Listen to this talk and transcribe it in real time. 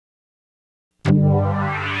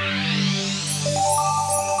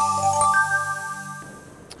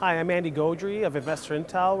Hi, I'm Andy Gaudry of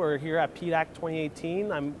InvestorIntel. We're here at PDAC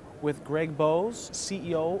 2018. I'm with Greg Bowes,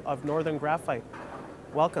 CEO of Northern Graphite.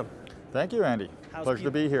 Welcome. Thank you, Andy. Pleasure to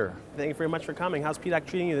be here. Thank you very much for coming. How's PDAC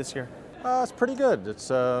treating you this year? It's pretty good. It's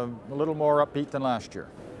a little more upbeat than last year.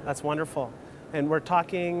 That's wonderful. And we're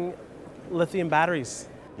talking lithium batteries.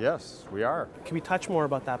 Yes, we are. Can we touch more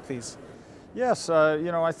about that, please? Yes,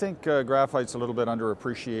 I think graphite's a little bit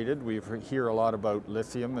underappreciated. We hear a lot about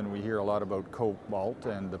lithium and we hear a lot about cobalt,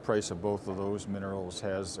 and the price of both of those minerals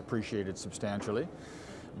has appreciated substantially.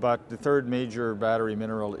 But the third major battery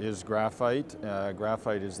mineral is graphite.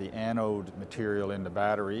 Graphite is the anode material in the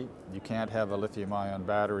battery. You can't have a lithium-ion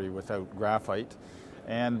battery without graphite.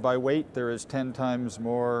 And by weight, there is 10 times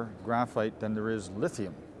more graphite than there is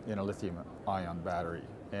lithium in a lithium-ion battery.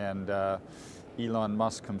 And Elon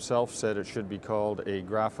Musk himself said it should be called a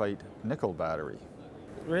graphite-nickel battery.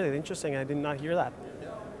 Really interesting. I did not hear that.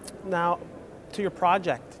 Now, to your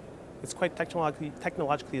project, it's quite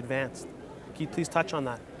technologically advanced. Can you please touch on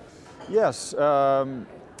that? Yes.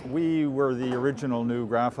 We were the original new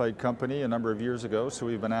graphite company a number of years ago, so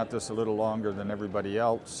we've been at this a little longer than everybody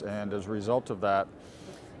else. And as a result of that,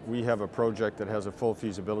 we have a project that has a full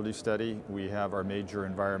feasibility study. We have our major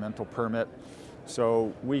environmental permit.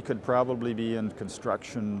 So we could probably be in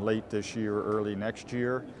construction late this year, early next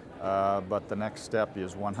year, but the next step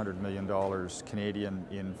is $100 million Canadian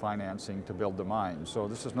in financing to build the mine. So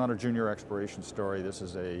this is not a junior exploration story, this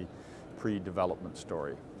is a pre-development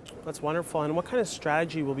story. That's wonderful. And what kind of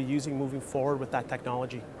strategy will be using moving forward with that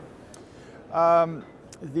technology?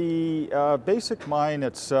 The basic mine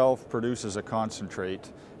itself produces a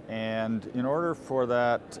concentrate, and in order for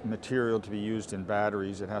that material to be used in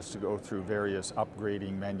batteries, it has to go through various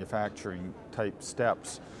upgrading manufacturing type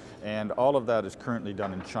steps. And all of that is currently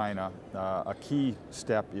done in China. A key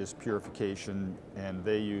step is purification, and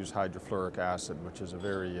they use hydrofluoric acid, which is a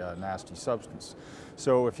very nasty substance.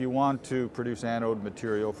 So if you want to produce anode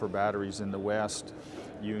material for batteries in the West,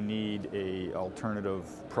 you need an alternative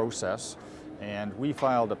process. And we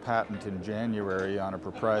filed a patent in January on a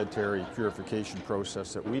proprietary purification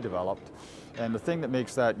process that we developed. And the thing that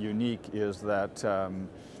makes that unique is that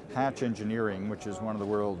Hatch Engineering, which is one of the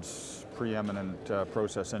world's preeminent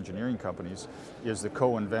process engineering companies, is the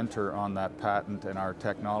co-inventor on that patent and our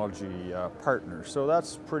technology partner. So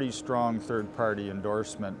that's pretty strong third-party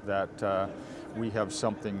endorsement that we have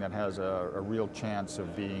something that has a real chance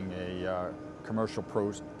of being a commercial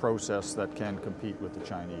process that can compete with the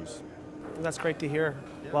Chinese. That's great to hear.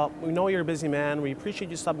 Yeah. Well, we know you're a busy man. We appreciate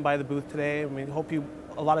you stopping by the booth today, and we hope you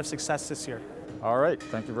a lot of success this year. All right.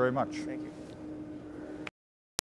 Thank you very much. Thank you.